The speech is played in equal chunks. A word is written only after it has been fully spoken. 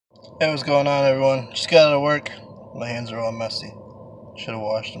Hey, what's going on, everyone? Just got out of work. My hands are all messy. Should have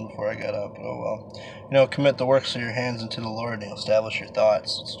washed them before I got up, but oh well. Commit the works of your hands unto the Lord and He'll establish your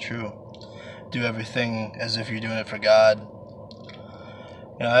thoughts. It's true. Do everything as if you're doing it for God.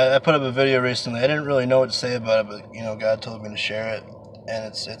 I put up a video recently. I didn't really know what to say about it, but God told me to share it, and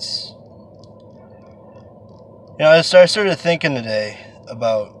it's. I started thinking today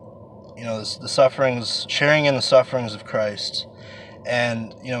about the sufferings, sharing in the sufferings of Christ.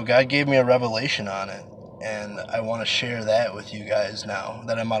 And, God gave me a revelation on it. And I want to share that with you guys now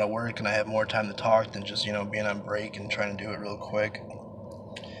that I'm out of work and I have more time to talk than just, being on break and trying to do it real quick.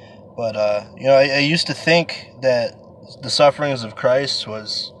 But, I used to think that the sufferings of Christ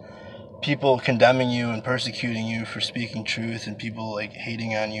was people condemning you and persecuting you for speaking truth and people, like,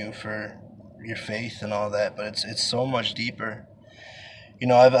 hating on you for your faith and all that. But it's so much deeper.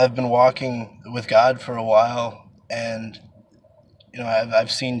 I've been walking with God for a while, and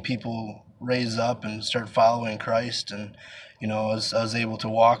I've seen people raise up and start following Christ, and I was able to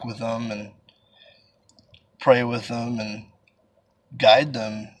walk with them and pray with them and guide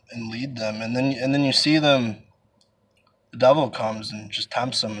them and lead them, and then you see them. The devil comes and just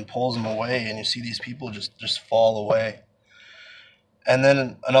tempts them and pulls them away, and you see these people just fall away. And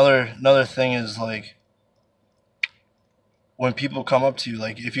then another thing is, like, when people come up to you,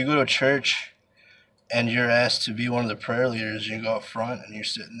 like if you go to church and you're asked to be one of the prayer leaders, you go up front and you're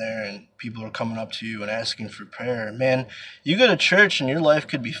sitting there and people are coming up to you and asking for prayer. Man, you go to church and your life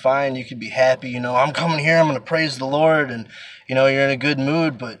could be fine. You could be happy. I'm coming here, I'm going to praise the Lord, and, you're in a good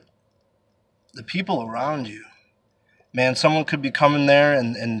mood. But the people around you, man, someone could be coming there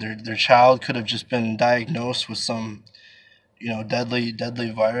and their child could have just been diagnosed with some,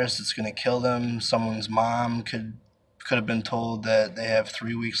 deadly virus that's going to kill them. Someone's mom could have been told that they have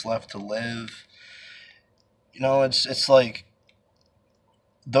 3 weeks left to live. It's like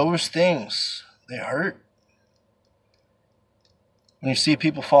those things, they hurt. When you see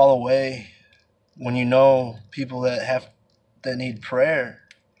people fall away, when you know people that need prayer,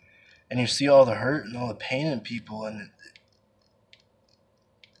 and you see all the hurt and all the pain in people, and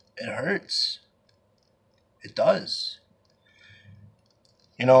it hurts. It does.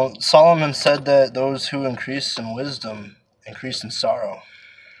 Solomon said that those who increase in wisdom increase in sorrow.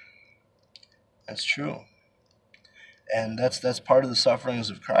 That's true. And that's part of the sufferings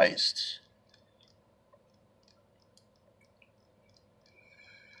of Christ.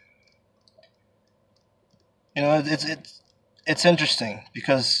 It's interesting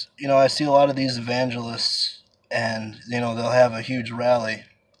because I see a lot of these evangelists, and they'll have a huge rally,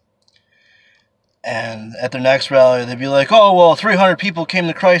 and at their next rally they'd be like, "Oh well, 300 people came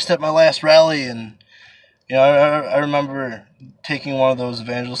to Christ at my last rally," and I remember taking one of those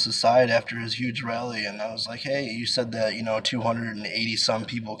evangelists aside after his huge rally, and I was like, "Hey, you said that 280 some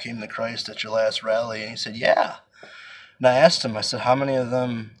people came to Christ at your last rally," and he said, "Yeah." And I asked him, I said, "How many of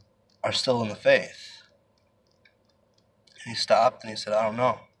them are still in the faith?" And he stopped and he said, "I don't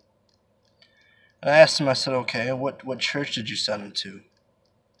know." And I asked him, I said, "Okay, what church did you send him to?"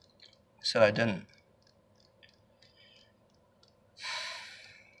 He said, "I didn't."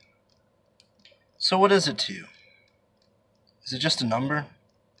 So what is it to you? Is it just a number?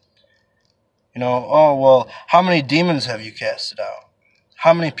 Oh, well, how many demons have you casted out?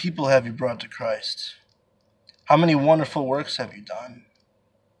 How many people have you brought to Christ? How many wonderful works have you done?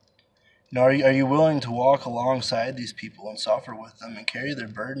 Are you willing to walk alongside these people and suffer with them and carry their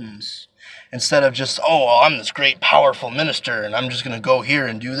burdens, instead of just, "Oh, well, I'm this great, powerful minister, and I'm just going to go here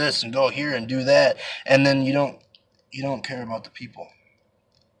and do this and go here and do that," and then you don't care about the people?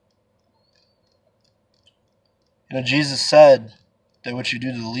 Jesus said that what you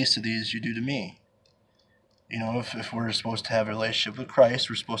do to the least of these, you do to me. If we're supposed to have a relationship with Christ,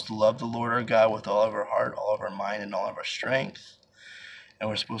 we're supposed to love the Lord our God with all of our heart, all of our mind, and all of our strength. And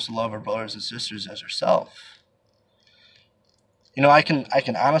we're supposed to love our brothers and sisters as ourselves. I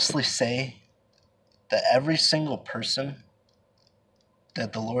can honestly say that every single person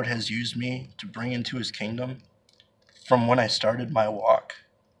that the Lord has used me to bring into His kingdom, from when I started my walk,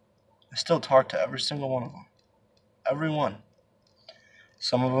 I still talk to every single one of them. Every one.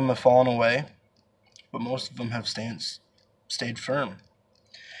 Some of them have fallen away, but most of them have stayed firm.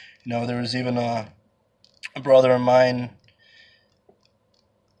 There was even a brother of mine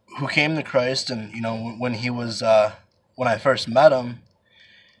who came to Christ, and when I first met him,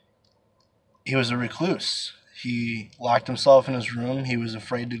 he was a recluse. He locked himself in his room. He was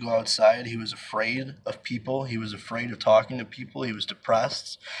afraid to go outside. He was afraid of people. He was afraid of talking to people. He was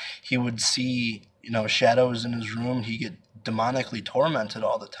depressed. He would see shadows in his room. He'd get demonically tormented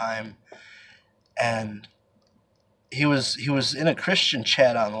all the time. And he was in a Christian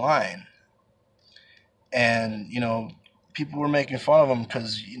chat online, and people were making fun of him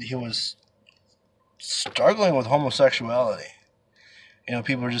because he was struggling with homosexuality.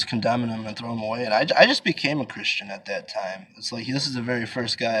 People were just condemning him and throwing him away, and I just became a Christian at that time. It's like this is the very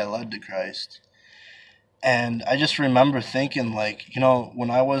first guy I led to Christ. And I just remember thinking, like,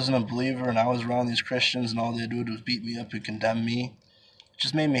 when I wasn't a believer and I was around these Christians and all they did was beat me up and condemn me, it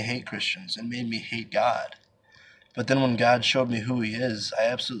just made me hate Christians and made me hate God. But then when God showed me who he is, I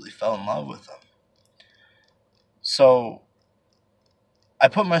absolutely fell in love with him. So I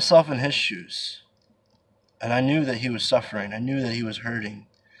put myself in his shoes, and I knew that he was suffering. I knew that he was hurting.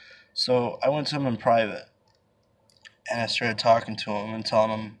 So I went to him in private, and I started talking to him and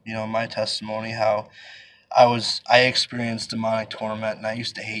telling him, my testimony, how I experienced demonic torment, and I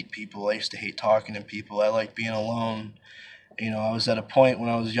used to hate people. I used to hate talking to people. I liked being alone. I was at a point when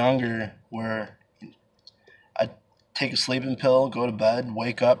I was younger where I'd take a sleeping pill, go to bed,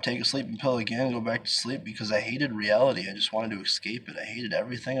 wake up, take a sleeping pill again, go back to sleep, because I hated reality. I just wanted to escape it. I hated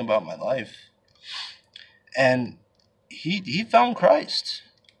everything about my life. And he found Christ.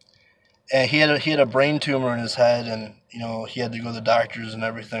 And he had a brain tumor in his head, and he had to go to the doctors and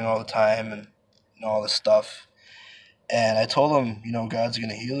everything all the time, and all this stuff. And I told him, God's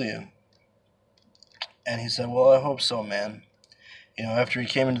gonna heal you. And he said, well, I hope so, man. After he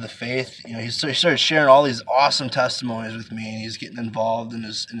came into the faith, he started sharing all these awesome testimonies with me, and he's getting involved in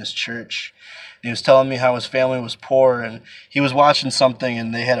his church. And he was telling me how his family was poor, and he was watching something,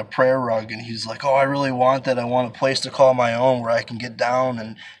 and they had a prayer rug, and he's like, oh, I really want that. I want a place to call my own where I can get down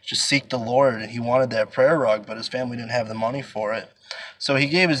and just seek the Lord. And he wanted that prayer rug, but his family didn't have the money for it. So he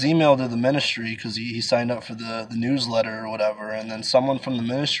gave his email to the ministry because he signed up for the newsletter or whatever, and then someone from the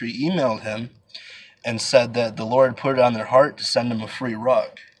ministry emailed him and said that the Lord put it on their heart to send him a free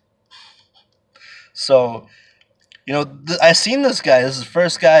rug. So, I seen this guy. This is the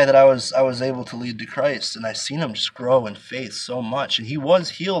first guy that I was able to lead to Christ, and I seen him just grow in faith so much, and he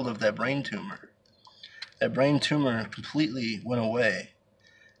was healed of that brain tumor. That brain tumor completely went away,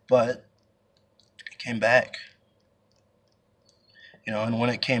 but it came back. And when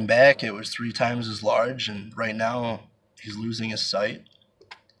it came back, it was 3 times as large, and right now he's losing his sight.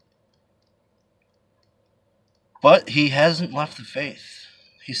 But he hasn't left the faith.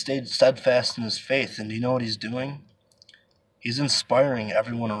 He stayed steadfast in his faith, and do you know what he's doing? He's inspiring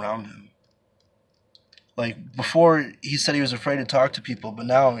everyone around him. Like, before, he said he was afraid to talk to people, but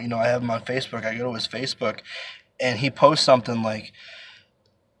now, I have him on Facebook. I go to his Facebook, and he posts something like,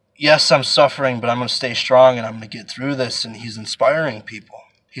 yes, I'm suffering, but I'm going to stay strong, and I'm going to get through this, and he's inspiring people.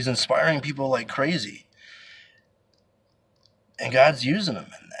 He's inspiring people like crazy. And God's using him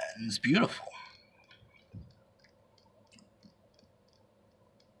in that, and it's beautiful.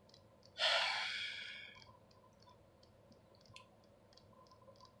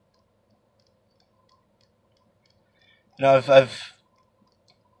 I've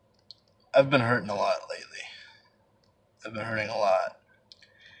been hurting a lot lately. I've been hurting a lot.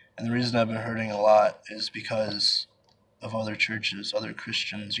 And the reason I've been hurting a lot is because of other churches, other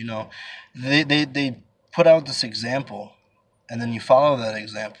Christians. They put out this example, and then you follow that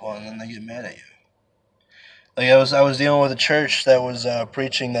example, and then they get mad at you. Like I was dealing with a church that was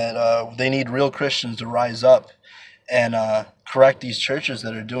preaching that they need real Christians to rise up and correct these churches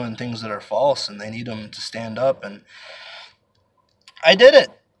that are doing things that are false, and they need them to stand up. And I did it.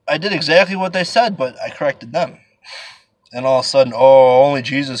 I did exactly what they said, but I corrected them. And all of a sudden, oh, only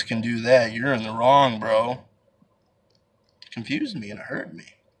Jesus can do that. You're in the wrong, bro. It confused me and it hurt me.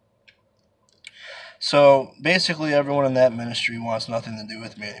 So basically everyone in that ministry wants nothing to do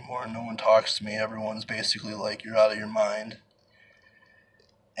with me anymore. No one talks to me. Everyone's basically like, you're out of your mind.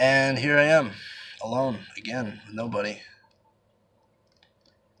 And here I am, alone again, with nobody.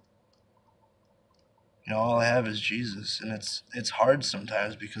 All I have is Jesus, and it's hard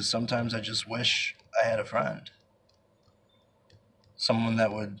sometimes, because sometimes I just wish I had a friend. Someone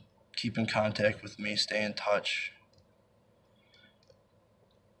that would keep in contact with me, stay in touch.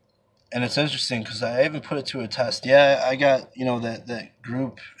 And it's interesting because I even put it to a test. Yeah, I got, that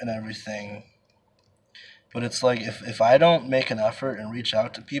group and everything. But it's like if I don't make an effort and reach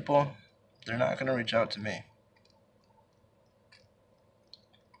out to people, they're not going to reach out to me.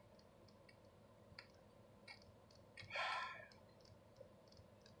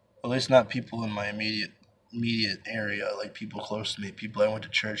 At least not people in my immediate area, like people close to me, people I went to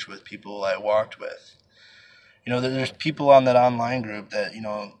church with, people I walked with. There's people on that online group that,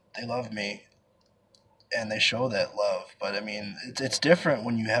 they love me and they show that love. But I mean, it's different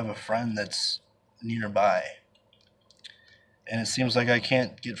when you have a friend that's nearby. And it seems like I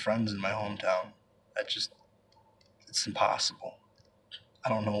can't get friends in my hometown. it's impossible. I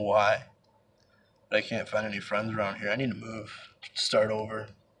don't know why, but I can't find any friends around here. I need to move, start over.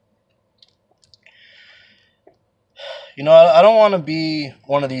 You know, I don't want to be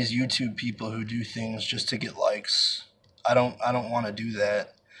one of these YouTube people who do things just to get likes. I don't want to do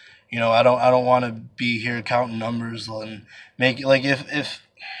that. You know, I don't want to be here counting numbers and make it like if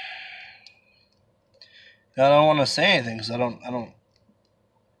I don't want to say anything because I don't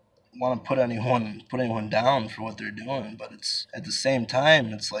want to put anyone down for what they're doing, but it's at the same time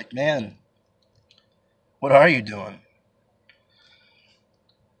it's like, man, what are you doing?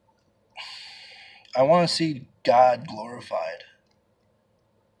 I want to see God glorified.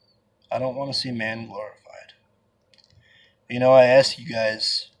 I don't want to see man glorified. You know, I ask you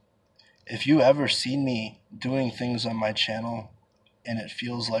guys, if you ever see me doing things on my channel and it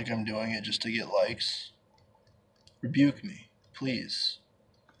feels like I'm doing it just to get likes, rebuke me, please.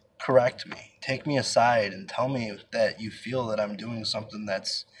 Correct me. Take me aside and tell me that you feel that I'm doing something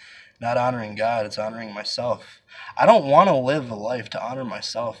that's not honoring God, it's honoring myself. I don't want to live a life to honor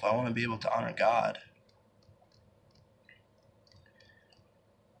myself. I want to be able to honor God.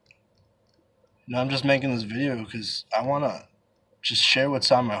 You know, I'm just making this video because I want to just share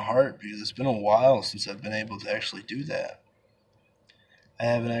what's on my heart because it's been a while since I've been able to actually do that. I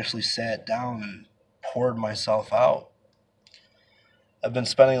haven't actually sat down and poured myself out. I've been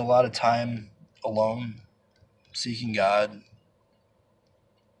spending a lot of time alone, seeking God.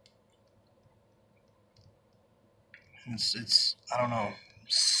 It's I don't know,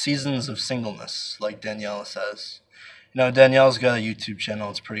 seasons of singleness, like Danielle says. You know, Danielle's got a YouTube channel.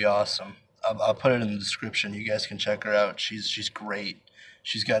 It's pretty awesome. I'll put it in the description. You guys can check her out. She's great.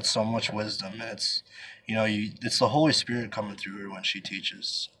 She's got so much wisdom, and it's it's the Holy Spirit coming through her when she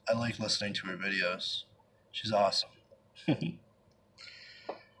teaches. I like listening to her videos. She's awesome.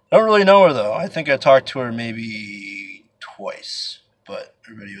 I don't really know her though. I think I talked to her maybe twice, but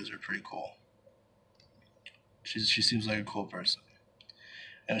her videos are pretty cool. She seems like a cool person,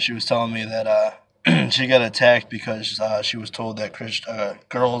 and she was telling me that she got attacked because she was told that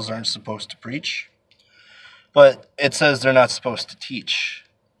girls aren't supposed to preach, but it says they're not supposed to teach.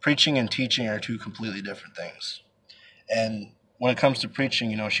 Preaching and teaching are two completely different things. And when it comes to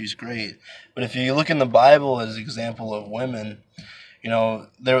preaching, you know, she's great. But if you look in the Bible as an example of women, you know,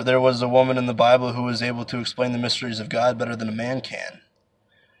 there was a woman in the Bible who was able to explain the mysteries of God better than a man can.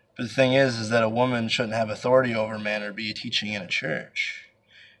 But the thing is that a woman shouldn't have authority over a man or be teaching in a church.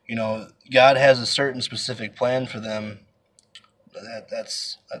 You know, God has a certain specific plan for them.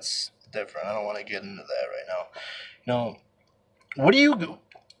 That's different. I don't want to get into that right now. You know, what do you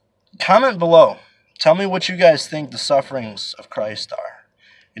comment below? Tell me what you guys think the sufferings of Christ are.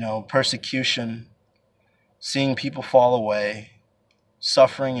 You know, persecution, seeing people fall away,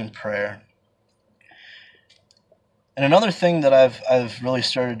 suffering in prayer. And another thing that I've really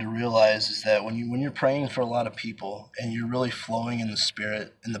started to realize is that when you're praying for a lot of people and you're really flowing in the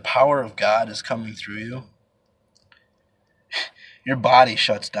Spirit and the power of God is coming through you, your body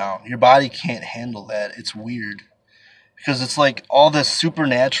shuts down. Your body can't handle that. It's weird. Because it's like all this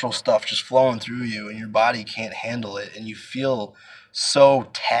supernatural stuff just flowing through you and your body can't handle it and you feel so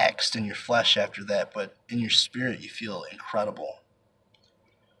taxed in your flesh after that, but in your spirit you feel incredible.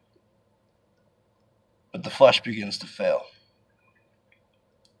 But the flesh begins to fail.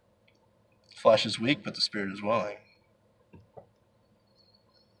 The flesh is weak, but the spirit is willing.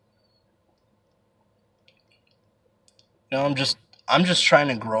 You know, I'm just trying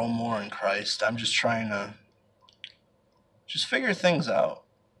to grow more in Christ. I'm just trying to figure things out.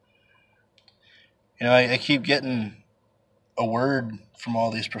 You know, I keep getting a word from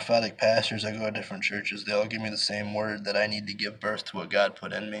all these prophetic pastors. I go to different churches. They all give me the same word, that I need to give birth to what God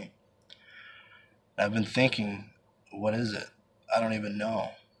put in me. I've been thinking, what is it? I don't even know.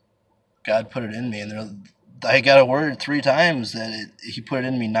 God put it in me, and I got a word 3 times that He put it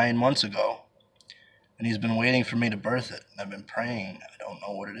in me 9 months ago, and He's been waiting for me to birth it. And I've been praying. I don't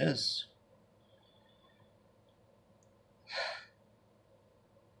know what it is.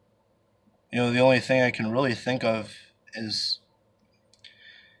 You know, the only thing I can really think of is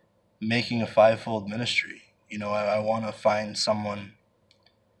making a 5-fold ministry. You know, I want to find someone,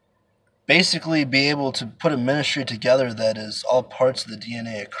 basically be able to put a ministry together that is all parts of the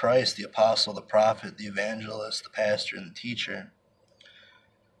DNA of Christ: the apostle, the prophet, the evangelist, the pastor, and the teacher.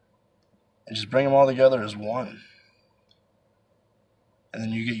 And just bring them all together as one. And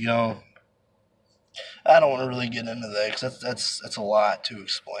then you get, you know, I don't want to really get into that because that's a lot to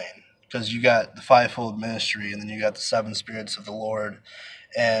explain. Because you got the 5-fold ministry, and then you got the 7 spirits of the Lord,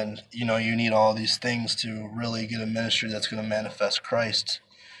 and you know, you need all these things to really get a ministry that's going to manifest Christ.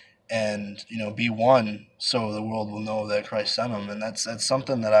 and be one, so the world will know that Christ sent him. And that's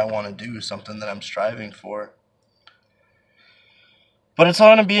something that I want to do, something that I'm striving for. But it's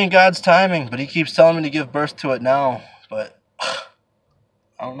all going to be in God's timing. But He keeps telling me to give birth to it now. But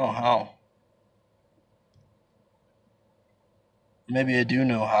I don't know how. Maybe I do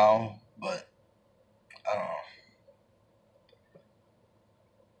know how, but I don't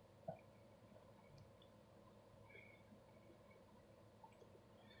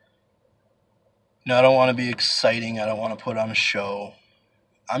know. I don't want to be exciting. I don't want to put on a show.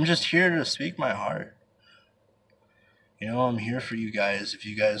 I'm just here to speak my heart. I'm here for you guys if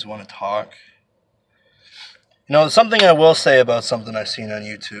you guys want to talk. Something I will say about something I've seen on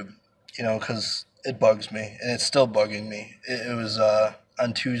YouTube, because it bugs me, and it's still bugging me. It was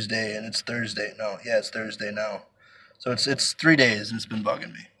on Tuesday, and it's Thursday. No, yeah, it's Thursday now. So it's 3 days, and it's been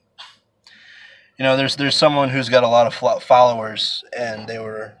bugging me. There's someone who's got a lot of followers, and they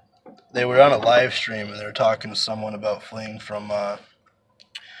were on a live stream, and they were talking to someone about fleeing from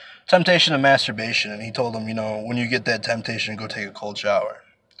temptation and masturbation, and he told them, when you get that temptation, go take a cold shower.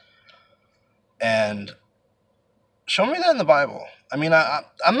 And show me that in the Bible. I mean,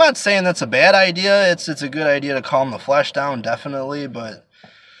 I'm not saying that's a bad idea. It's a good idea to calm the flesh down, definitely, but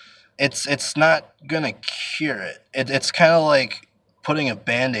it's not gonna cure it. It's kind of like putting a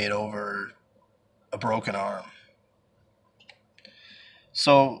Band-Aid over a broken arm.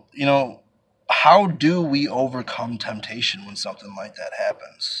 So, how do we overcome temptation when something like that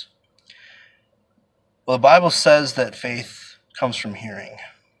happens? Well, the Bible says that faith comes from hearing,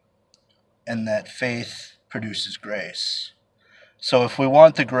 and that faith produces grace. So if we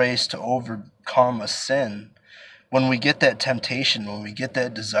want the grace to overcome a sin, when we get that temptation, when we get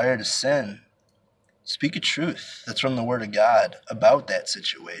that desire to sin, speak a truth that's from the Word of God about that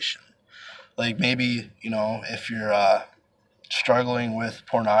situation. Like maybe, if you're struggling with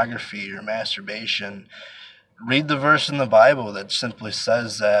pornography or masturbation, read the verse in the Bible that simply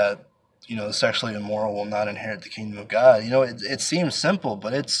says that, the sexually immoral will not inherit the kingdom of God. It seems simple,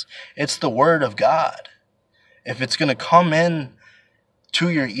 but it's the Word of God. If it's going to come in to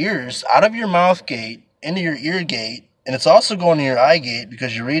your ears, out of your mouth gate, into your ear gate, and it's also going to your eye gate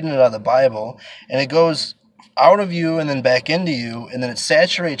because you're reading it out of the Bible, and it goes out of you and then back into you, and then it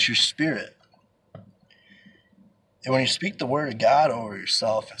saturates your spirit. And when you speak the Word of God over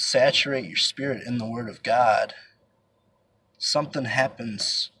yourself and saturate your spirit in the Word of God, something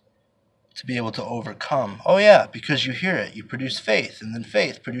happens to be able to overcome. Oh yeah, because you hear it, you produce faith, and then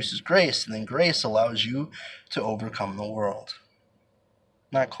faith produces grace, and then grace allows you to overcome the world.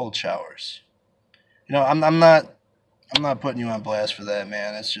 Not cold showers. I'm not putting you on blast for that,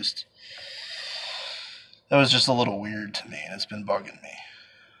 man. It's just, that was just a little weird to me, and it's been bugging me.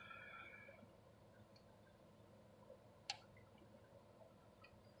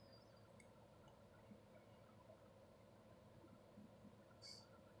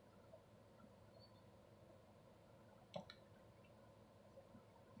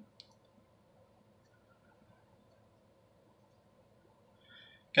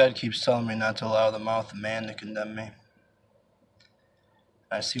 God keeps telling me not to allow the mouth of man to condemn me.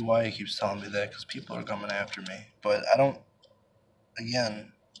 I see why He keeps telling me that, because people are coming after me. But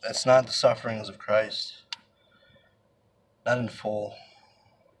again, that's not the sufferings of Christ. Not in full.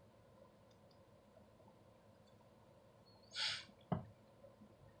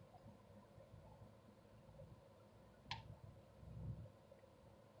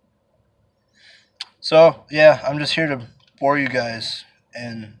 So, yeah, I'm just here to bore you guys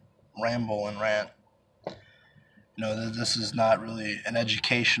and ramble and rant. This is not really an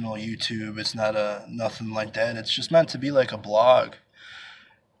educational YouTube. It's not nothing like that. It's just meant to be like a blog.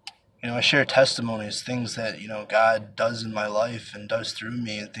 I share testimonies, things that, God does in my life and does through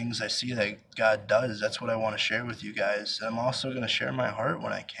me, and things I see that God does. That's what I want to share with you guys. And I'm also going to share my heart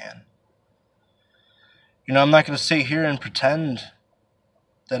when I can. I'm not going to sit here and pretend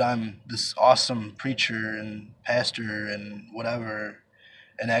that I'm this awesome preacher and pastor and whatever,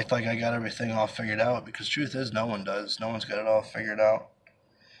 and act like I got everything all figured out, because truth is, no one does. No one's got it all figured out.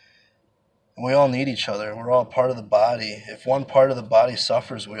 And we all need each other. We're all part of the body. If one part of the body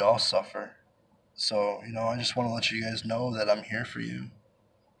suffers, we all suffer. So, I just want to let you guys know that I'm here for you.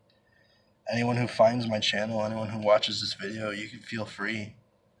 Anyone who finds my channel, anyone who watches this video, you can feel free.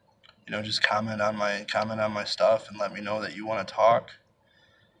 Just comment on my stuff and let me know that you want to talk.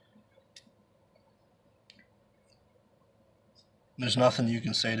 There's nothing you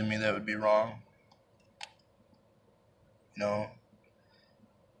can say to me that would be wrong. I'm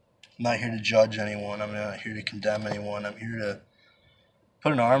not here to judge anyone. I'm not here to condemn anyone. I'm here to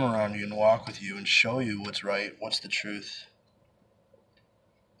put an arm around you and walk with you and show you what's right, what's the truth.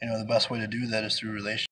 the best way to do that is through relationship.